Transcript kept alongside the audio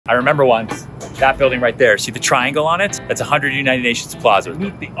I remember once, that building right there, see the triangle on it? That's 100 United Nations Plaza.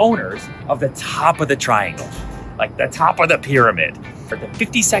 Meet the owners of the top of the triangle, like the top of the pyramid. The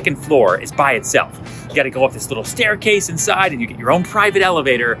 52nd floor is by itself. You gotta go up this little staircase inside and you get your own private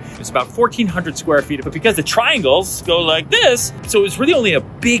elevator. It's about 1,400 square feet, but because the triangles go like this, so it's really only a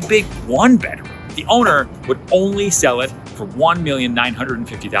big, big one bedroom. The owner would only sell it for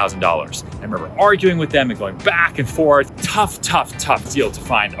 $1,950,000. I remember arguing with them and going back and forth. Tough deal to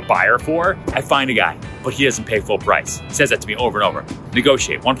find a buyer for. I find a guy, but he doesn't pay full price. He says that to me over and over.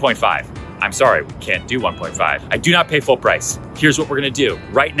 Negotiate, 1.5. I'm sorry, we can't do 1.5. I do not pay full price. Here's what we're gonna do.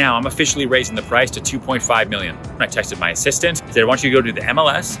 Right now, I'm officially raising the price to 2.5 million. I texted my assistant, said I want you to go to the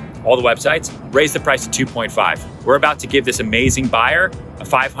MLS, all the websites, raise the price to 2.5. We're about to give this amazing buyer a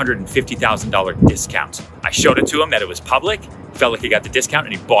 $550,000 discount. I showed it to him that it was public, felt like he got the discount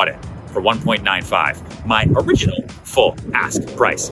and he bought it for 1.95, my original full ask price.